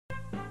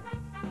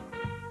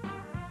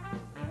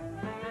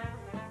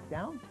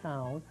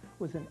downtown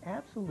was an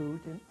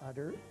absolute and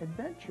utter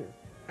adventure.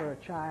 For a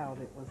child,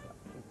 it was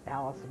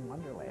Alice in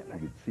Wonderland. You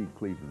could see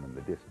Cleveland in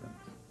the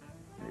distance.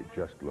 It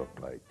just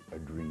looked like a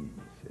dream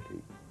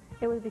city.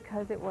 It was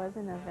because it was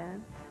an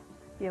event.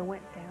 You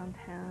went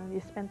downtown, you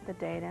spent the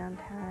day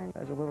downtown.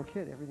 As a little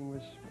kid, everything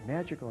was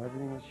magical,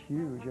 everything was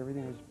huge,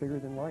 everything was bigger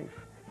than life.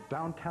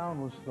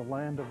 Downtown was the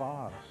land of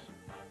Oz,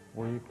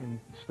 where you can,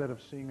 instead of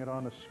seeing it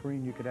on a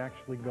screen, you could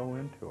actually go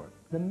into it.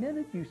 The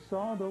minute you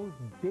saw those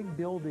big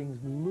buildings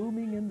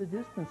looming in the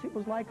distance, it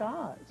was like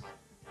Oz.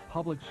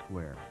 Public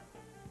Square,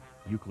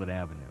 Euclid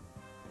Avenue,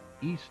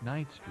 East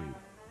 9th Street,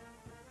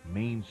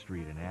 Main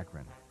Street in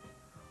Akron,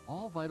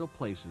 all vital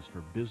places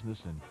for business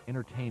and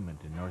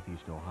entertainment in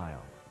Northeast Ohio.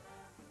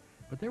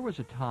 But there was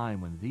a time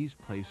when these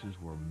places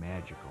were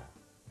magical,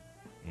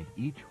 and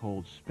each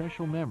holds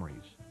special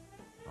memories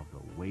of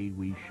the way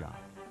we shopped.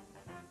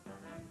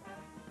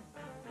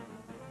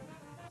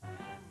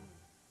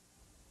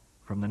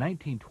 From the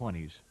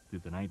 1920s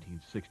through the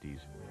 1960s,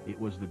 it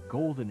was the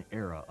golden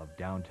era of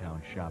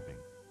downtown shopping.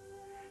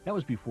 That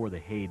was before the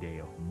heyday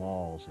of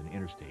malls and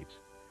interstates,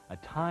 a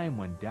time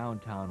when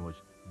downtown was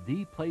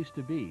the place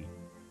to be,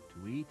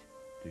 to eat,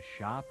 to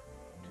shop,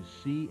 to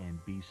see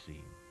and be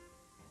seen.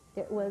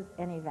 It was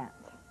an event.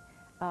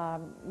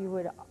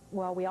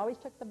 We always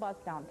took the bus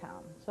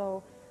downtown.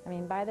 So, I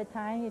mean, by the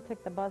time you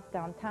took the bus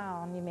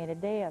downtown, you made a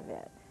day of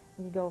it.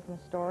 You'd go from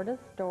store to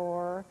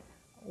store.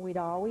 We'd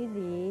always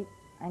eat.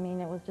 I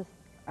mean, it was just,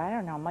 I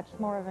don't know, much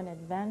more of an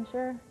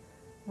adventure,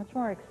 much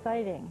more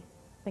exciting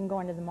than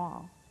going to the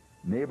mall.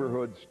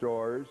 Neighborhood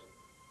stores,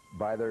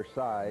 by their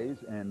size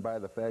and by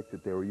the fact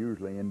that they were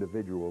usually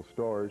individual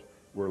stores,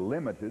 were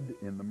limited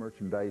in the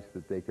merchandise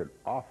that they could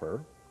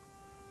offer,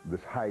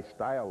 this high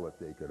style that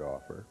they could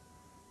offer.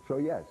 So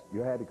yes,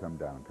 you had to come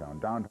downtown.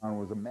 Downtown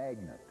was a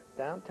magnet.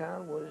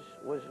 Downtown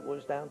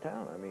was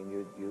downtown. I mean,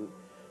 you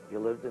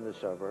lived in the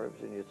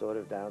suburbs and you thought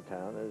of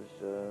downtown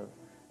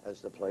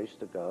as the place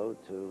to go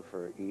to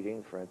for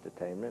eating, for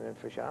entertainment, and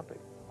for shopping.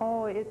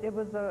 Oh, it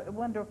was a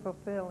wonderful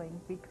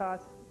feeling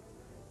because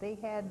they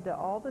had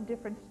all the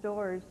different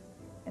stores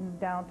in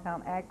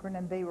downtown Akron,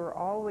 and they were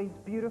always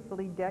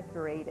beautifully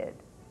decorated.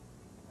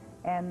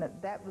 And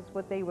that was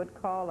what they would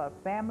call a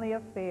family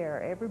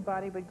affair.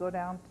 Everybody would go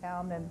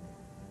downtown, and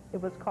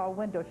it was called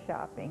window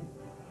shopping.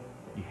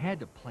 You had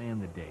to plan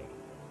the day.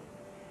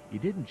 You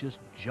didn't just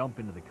jump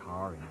into the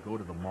car and go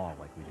to the mall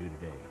like we do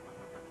today.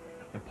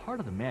 And part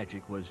of the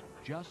magic was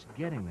just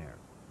getting there.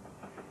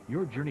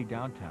 Your journey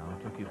downtown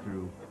took you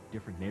through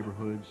different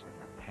neighborhoods,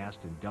 past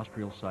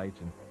industrial sites,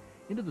 and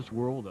into this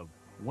world of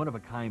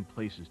one-of-a-kind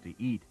places to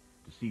eat,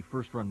 to see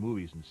first-run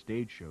movies and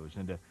stage shows,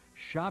 and to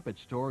shop at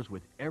stores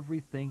with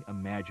everything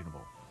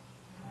imaginable.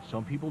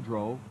 Some people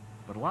drove,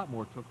 but a lot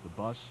more took the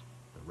bus,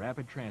 the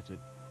rapid transit,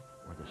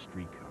 or the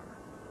streetcar.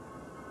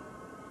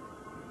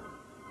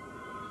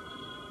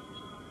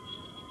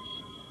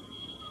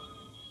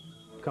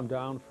 Come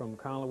down from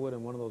Collinwood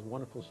in one of those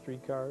wonderful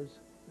streetcars.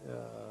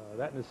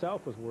 That in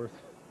itself was worth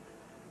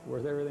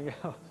everything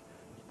else.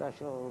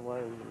 Special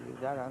was you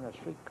got on a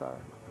streetcar,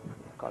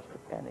 it cost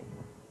a penny.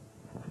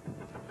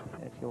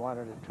 If you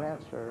wanted to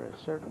transfer at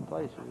certain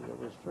places, it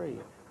was free.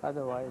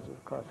 Otherwise, it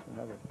would cost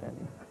another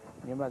penny.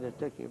 Your mother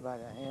took you by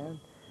the hand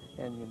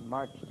and you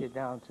marched you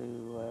down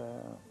to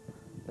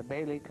the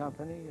Bailey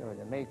Company or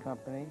the May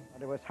Company.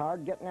 It was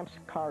hard getting them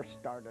cars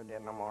started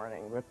in the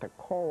morning with the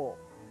coal.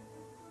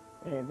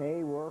 And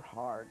they were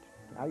hard.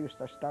 I used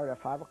to start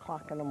at 5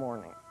 o'clock in the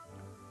morning.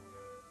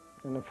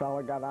 And the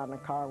fella got on the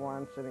car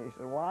once and he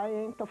said, "Why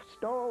ain't the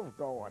stove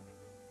going?"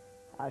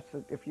 I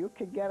said, "If you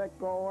could get it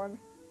going,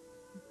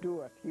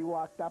 do it." He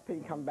walked up,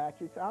 he'd come back,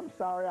 he said, "I'm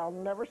sorry, I'll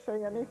never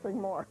say anything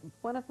more."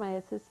 One of my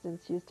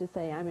assistants used to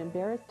say, I'm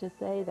embarrassed to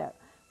say that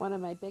one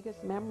of my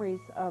biggest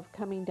memories of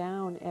coming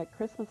down at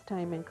Christmas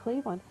time in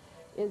Cleveland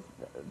is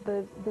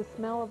the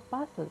smell of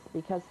buses,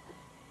 because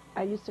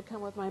I used to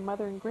come with my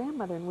mother and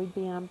grandmother and we'd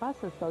be on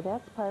buses, so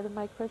that's part of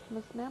my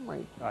Christmas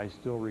memory. I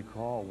still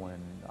recall when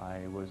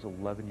I was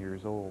 11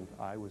 years old,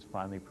 I was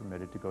finally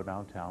permitted to go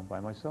downtown by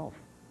myself.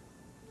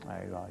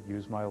 I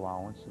used my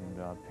allowance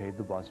and paid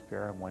the bus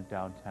fare and went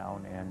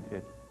downtown, and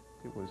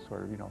it was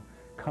sort of,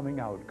 coming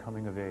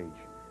of age.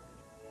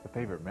 The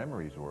favorite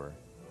memories were,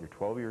 you're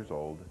 12 years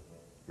old,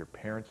 your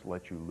parents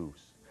let you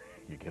loose.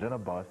 You get in a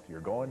bus, you're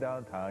going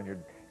downtown, you're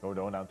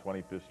going down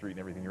 25th Street and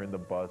everything, you're in the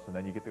bus, and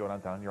then you get to go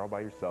downtown, you're all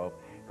by yourself,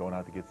 going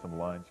out to get some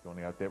lunch,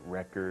 going out to get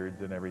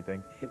records and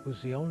everything. It was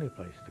the only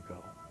place to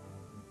go.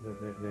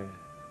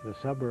 The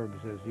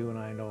suburbs, as you and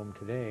I know them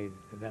today,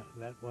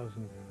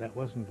 that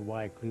wasn't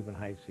why Cleveland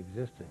Heights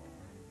existed.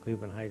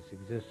 Cleveland Heights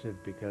existed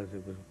because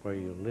it was where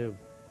you lived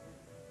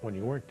when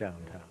you weren't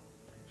downtown.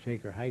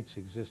 Shaker Heights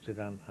existed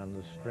on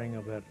the string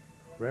of that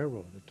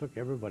railroad that took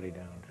everybody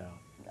downtown.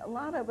 A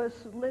lot of us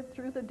lived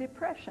through the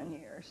Depression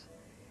years,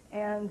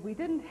 and we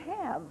didn't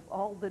have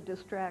all the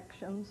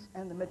distractions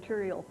and the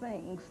material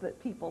things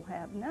that people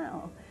have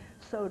now.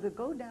 So to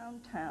go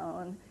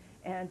downtown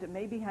and to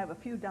maybe have a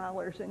few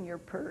dollars in your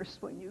purse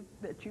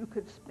that you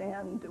could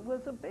spend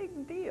was a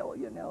big deal,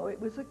 you know. It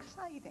was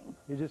exciting.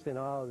 You're just in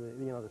awe of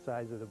the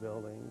size of the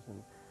buildings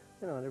and,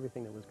 and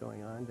everything that was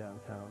going on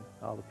downtown,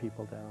 all the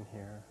people down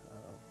here.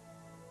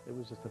 It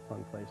was just a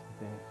fun place to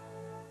be.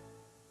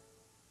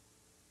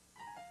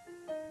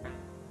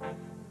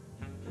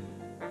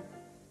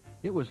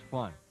 It was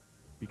fun,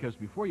 because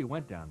before you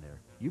went down there,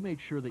 you made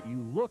sure that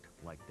you look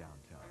like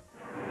downtown.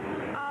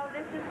 Oh,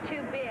 this is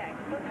too big.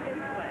 Look this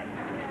way.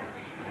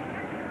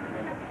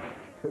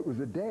 It was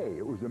a day.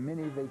 It was a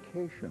mini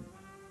vacation.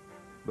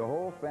 The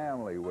whole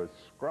family was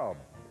scrubbed,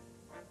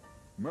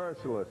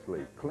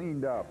 mercilessly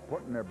cleaned up,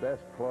 put in their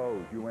best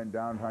clothes. You went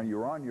downtown. You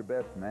were on your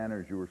best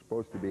manners. You were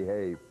supposed to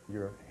behave.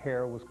 Your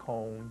hair was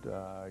combed.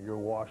 You're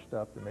washed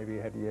up. And maybe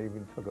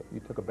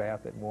you took a bath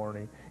that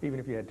morning. Even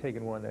if you had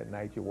taken one that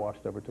night, you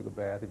washed up or took a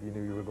bath if you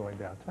knew you were going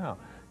downtown.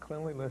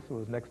 Cleanliness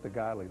was next to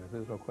godliness.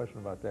 There's no question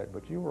about that.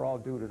 But you were all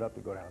duded up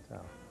to go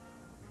downtown.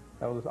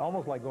 That was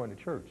almost like going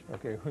to church,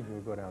 okay, when you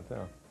would go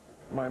downtown.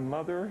 My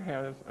mother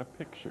has a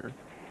picture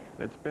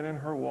that's been in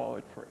her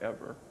wallet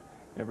forever.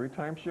 Every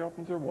time she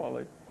opens her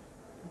wallet,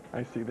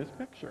 I see this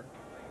picture.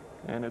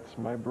 And it's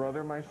my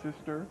brother, my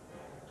sister,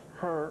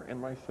 her, and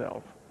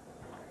myself.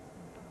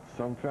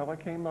 Some fella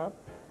came up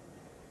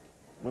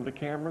with the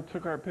camera,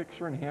 took our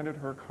picture, and handed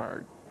her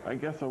card. I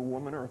guess a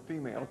woman or a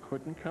female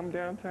couldn't come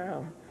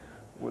downtown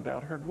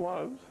without her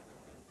gloves,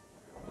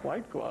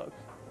 white gloves.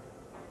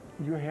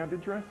 You had to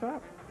dress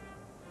up.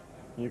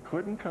 You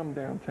couldn't come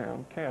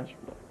downtown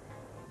casual.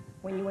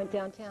 When you went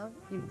downtown,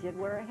 you did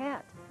wear a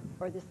hat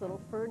or this little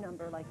fur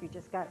number like you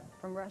just got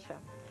from Russia.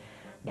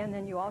 And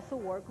then you also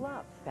wore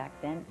gloves.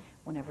 Back then,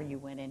 whenever you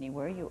went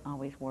anywhere, you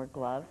always wore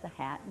gloves, a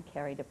hat, and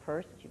carried a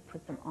purse. You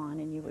put them on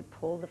and you would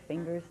pull the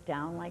fingers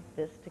down like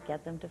this to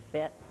get them to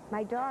fit.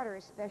 My daughter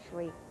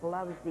especially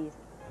loves these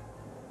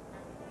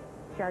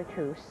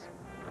chartreuse.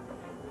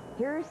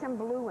 Here are some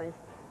blue ones.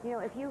 You know,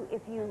 if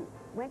you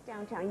went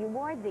downtown, you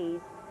wore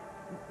these.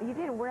 You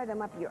didn't wear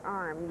them up your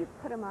arm. You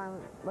put them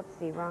on, let's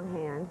see, wrong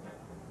hand.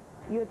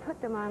 You would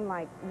put them on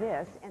like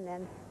this, and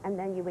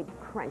then you would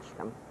crunch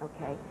them,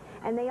 okay?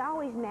 And they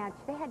always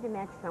matched. They had to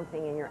match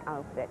something in your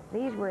outfit.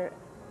 These were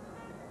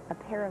a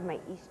pair of my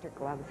Easter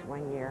gloves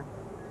one year.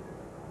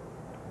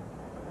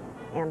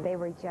 And they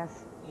were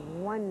just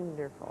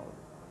wonderful,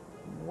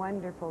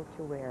 wonderful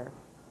to wear.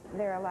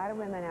 There are a lot of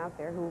women out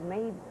there who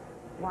may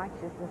watch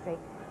this and say,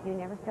 you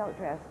never felt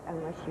dressed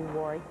unless you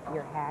wore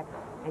your hat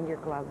and your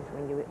gloves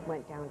when you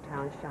went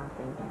downtown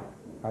shopping.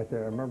 I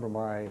remember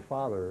my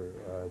father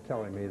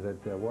telling me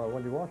that, well,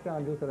 when you walk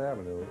down Euclid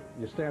Avenue,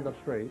 you stand up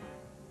straight,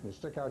 you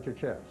stick out your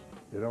chest.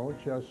 You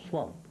don't just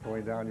slump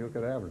going down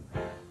Euclid Avenue.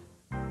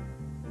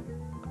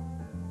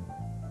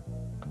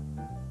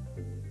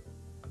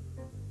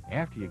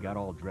 After you got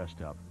all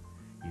dressed up,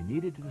 you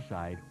needed to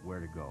decide where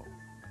to go,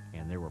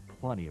 and there were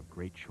plenty of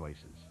great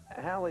choices.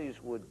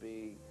 Hallie's would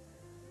be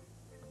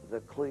the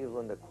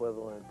Cleveland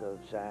equivalent of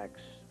Saks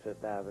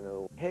Fifth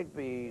Avenue.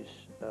 Higbee's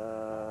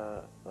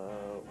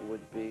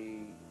would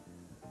be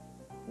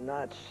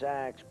not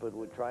Saks, but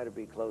would try to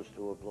be close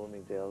to a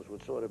Bloomingdale's,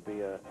 would sort of be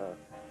a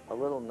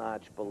little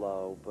notch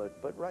below,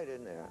 but right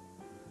in there.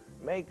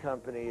 May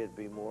Company, it'd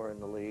be more in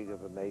the league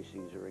of a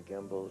Macy's or a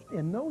Gimbel's.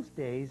 In those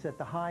days, at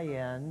the high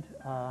end,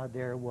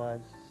 there was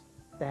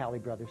the Hallie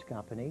Brothers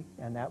Company,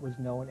 and that was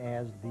known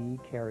as the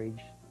carriage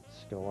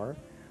store.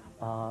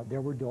 There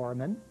were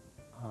doormen,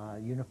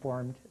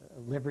 uniformed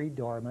liveried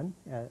doormen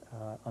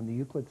on the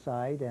Euclid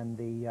side and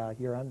the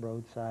Huron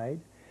Road side.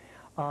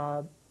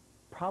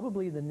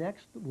 Probably the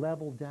next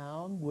level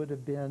down would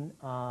have been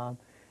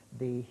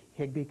the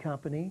Higbee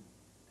Company,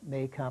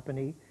 May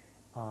Company,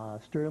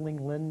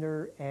 Sterling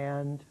Linder,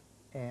 and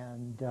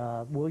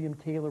William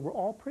Taylor were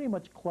all pretty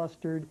much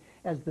clustered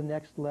as the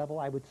next level.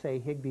 I would say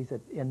Higbee's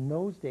in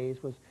those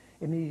days was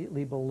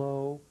immediately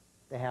below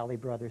the Hallie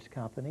Brothers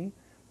Company,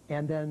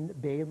 and then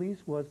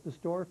Bailey's was the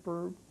store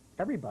for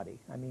everybody.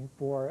 I mean,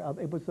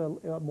 it was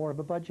more of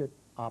a budget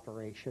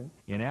operation.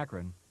 In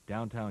Akron,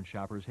 downtown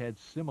shoppers had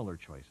similar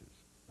choices.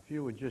 If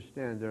you would just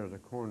stand there at the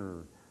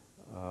corner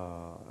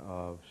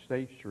of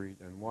State Street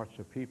and watch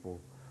the people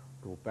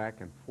go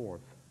back and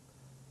forth,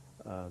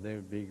 they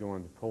would be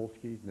going to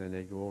Polsky's, and then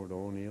they'd go over to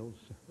O'Neill's,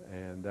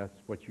 and that's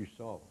what you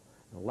saw.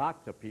 And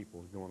lots of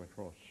people going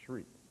across the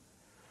street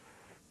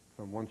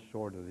from one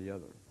store to the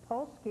other.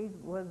 Polsky's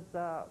was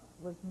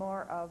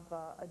more of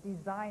a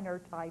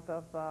designer type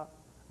of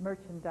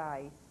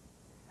merchandise.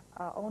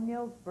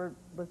 O'Neill's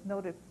was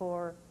noted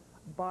for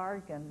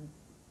bargains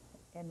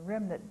and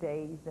remnant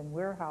days and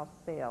warehouse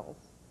sales.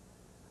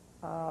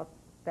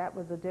 That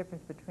was the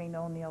difference between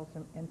O'Neill's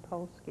and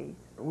Polsky's.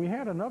 We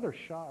had another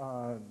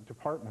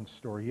department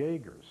store,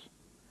 Yeager's,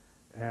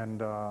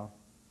 and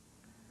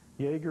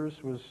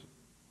Yeager's was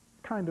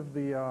kind of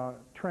the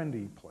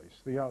trendy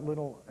place, the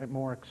little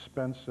more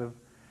expensive,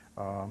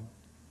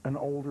 an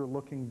older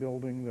looking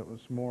building that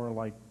was more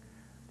like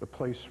the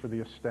place for the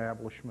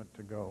establishment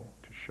to go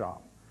to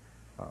shop.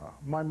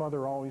 My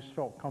mother always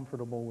felt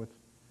comfortable with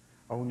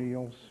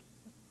O'Neill's.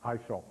 I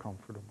felt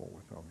comfortable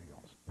with O'Neill's.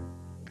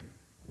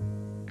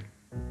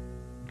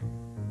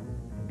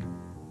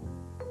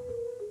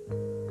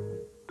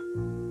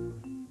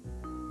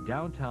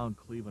 Downtown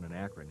Cleveland and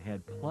Akron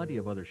had plenty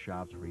of other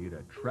shops for you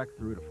to trek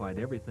through to find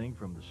everything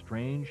from the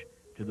strange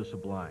to the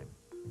sublime.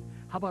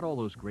 How about all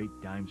those great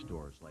dime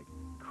stores like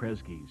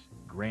Kresge's,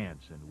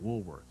 Grant's, and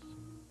Woolworth's?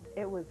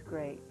 It was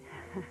great.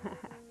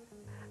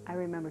 I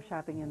remember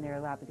shopping in there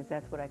a lot because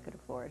that's what I could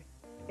afford.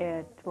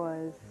 It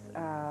was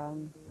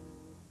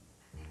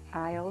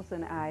aisles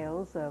and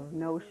aisles of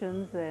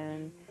notions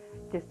and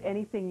just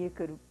anything you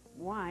could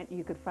want,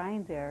 you could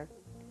find there,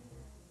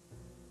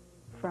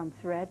 from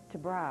thread to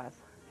bras.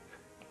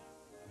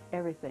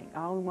 Everything,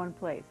 all in one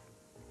place.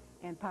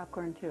 And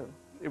popcorn, too.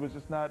 It was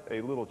just not a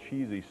little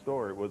cheesy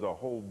store. It was a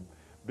whole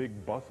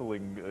big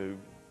bustling,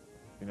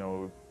 you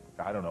know,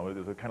 I don't know, it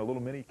was a kind of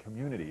little mini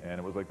community. And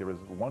it was like there was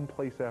one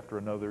place after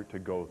another to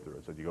go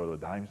through. So you go to a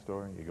dime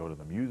store, you go to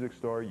the music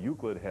store.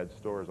 Euclid had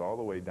stores all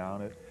the way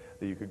down it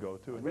that you could go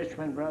to.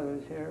 Richmond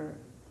Brothers here,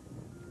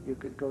 you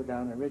could go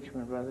down to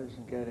Richmond Brothers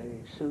and get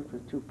a suit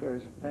with 2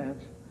 pairs of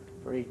pants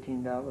for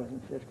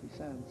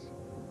 $18.50.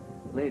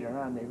 Later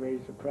on, they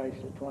raised the price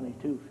to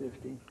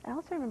 $22.50. I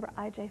also remember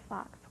I.J.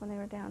 Fox when they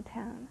were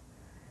downtown.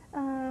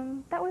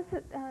 That was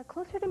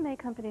closer to May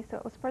Company, so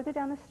it was further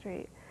down the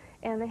street.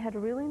 And they had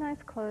really nice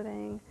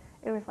clothing.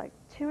 It was like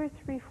 2 or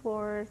 3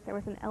 floors. There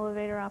was an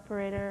elevator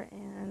operator,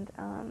 and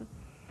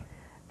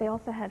they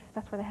also had,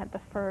 that's where they had the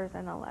furs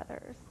and the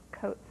leathers,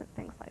 coats and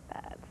things like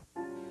that.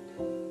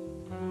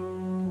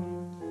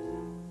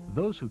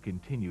 Those who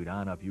continued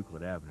on up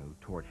Euclid Avenue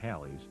toward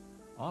Halley's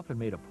often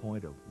made a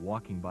point of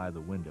walking by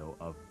the window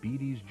of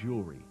Beatty's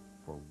Jewelry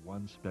for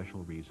one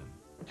special reason.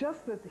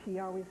 Just that he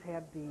always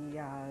had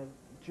the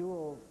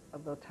jewels,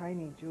 the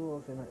tiny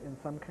jewels in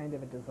some kind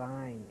of a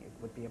design. It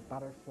would be a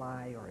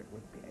butterfly, or it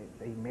would be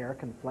the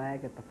American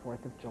flag at the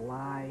 4th of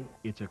July.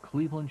 It's a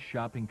Cleveland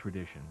shopping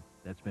tradition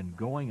that's been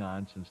going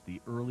on since the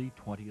early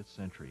 20th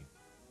century.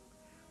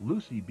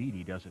 Lucy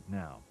Beatty does it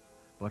now,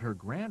 but her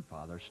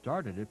grandfather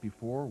started it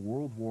before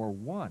World War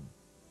I.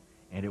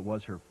 And it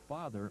was her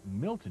father,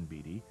 Milton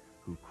Beatty,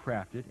 who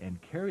crafted and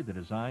carried the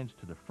designs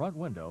to the front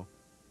window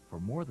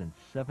for more than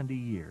 70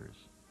 years.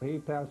 He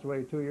passed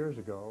away 2 years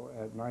ago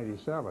at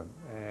 97,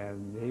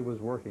 and he was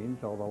working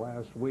till the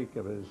last week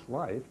of his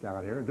life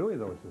down here doing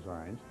those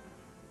designs.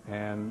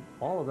 And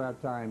all of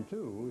that time,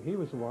 too, he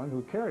was the one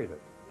who carried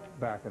it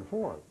back and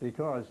forth,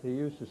 because he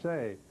used to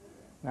say,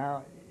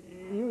 "Now,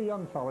 you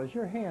young fellas,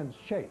 your hands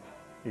shake,"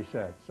 he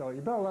said, "so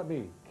you better let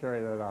me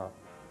carry that out,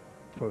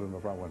 put it in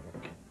the front window."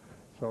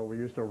 So we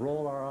used to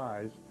roll our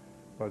eyes,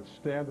 but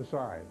stand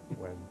aside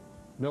when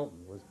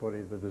Milton was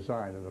putting the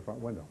design in the front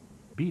window.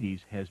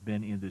 Beatty's has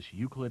been in this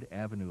Euclid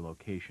Avenue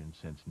location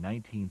since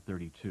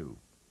 1932.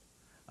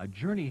 A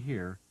journey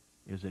here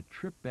is a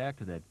trip back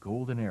to that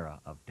golden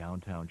era of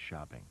downtown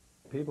shopping.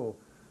 People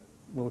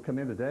will come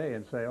in today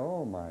and say,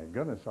 "Oh my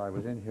goodness, I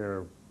was in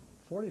here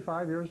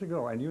 45 years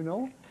ago, and you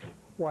know,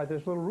 why,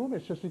 this little room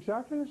is just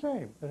exactly the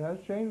same. It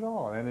hasn't changed at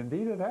all," and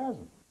indeed it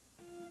hasn't.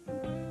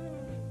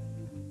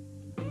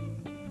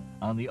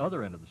 On the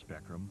other end of the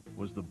spectrum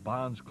was the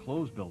Bonds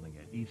Clothes Building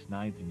at East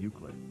 9th and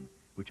Euclid,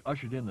 which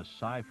ushered in the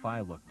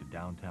sci-fi look to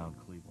downtown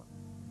Cleveland.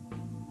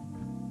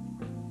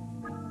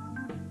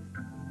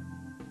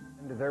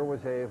 And there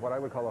was what I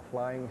would call a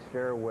flying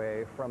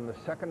stairway. From the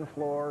 2nd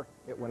floor,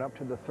 it went up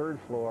to the 3rd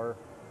floor,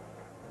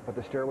 but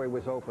the stairway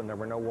was open. There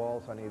were no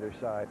walls on either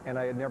side. And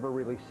I had never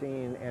really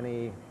seen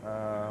any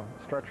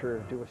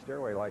structure do a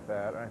stairway like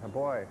that. And I thought,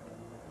 boy,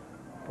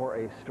 for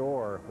a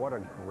store, what a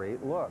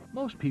great look.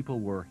 Most people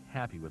were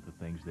happy with the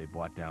things they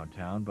bought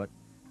downtown, but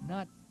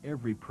not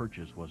every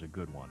purchase was a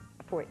good one.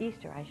 For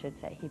Easter, I should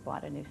say, he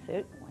bought a new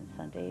suit. One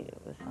Sunday,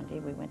 it was Sunday,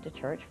 we went to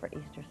church for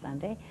Easter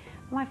Sunday.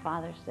 My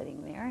father's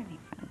sitting there, and he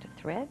found a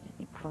thread.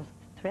 He closed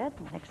the thread.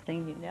 The next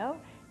thing you know,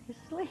 his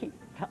sleeve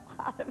fell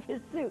out of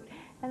his suit.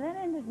 And then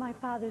ended my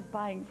father's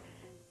buying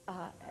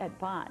at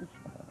Bonds.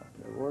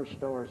 There were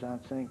stores on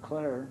St.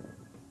 Clair.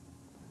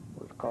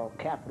 It was called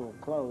Capitol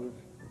Clothes,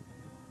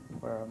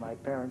 where my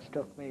parents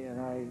took me,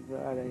 and I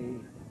got a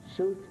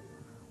suit,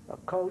 a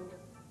coat,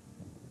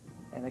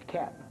 and a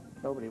cap.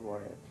 Nobody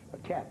wore it. A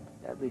cap,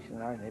 at least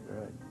in our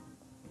neighborhood,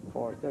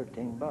 for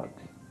 $13.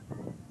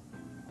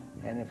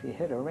 And if you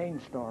hit a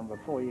rainstorm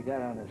before you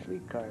got on a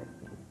streetcar,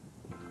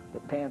 the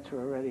pants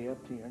were already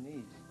up to your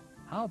knees.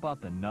 How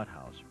about the Nut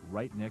House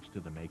right next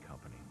to the May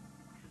Company?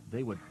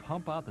 They would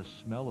pump out the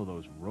smell of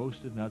those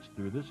roasted nuts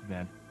through this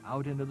vent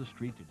out into the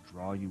street to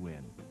draw you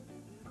in.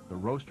 The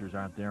roasters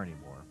aren't there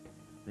anymore.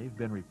 They've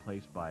been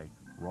replaced by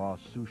raw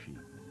sushi.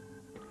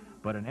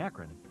 But in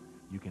Akron,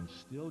 you can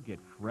still get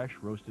fresh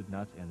roasted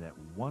nuts and that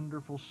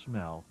wonderful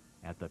smell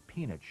at the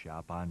Peanut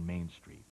Shop on Main Street.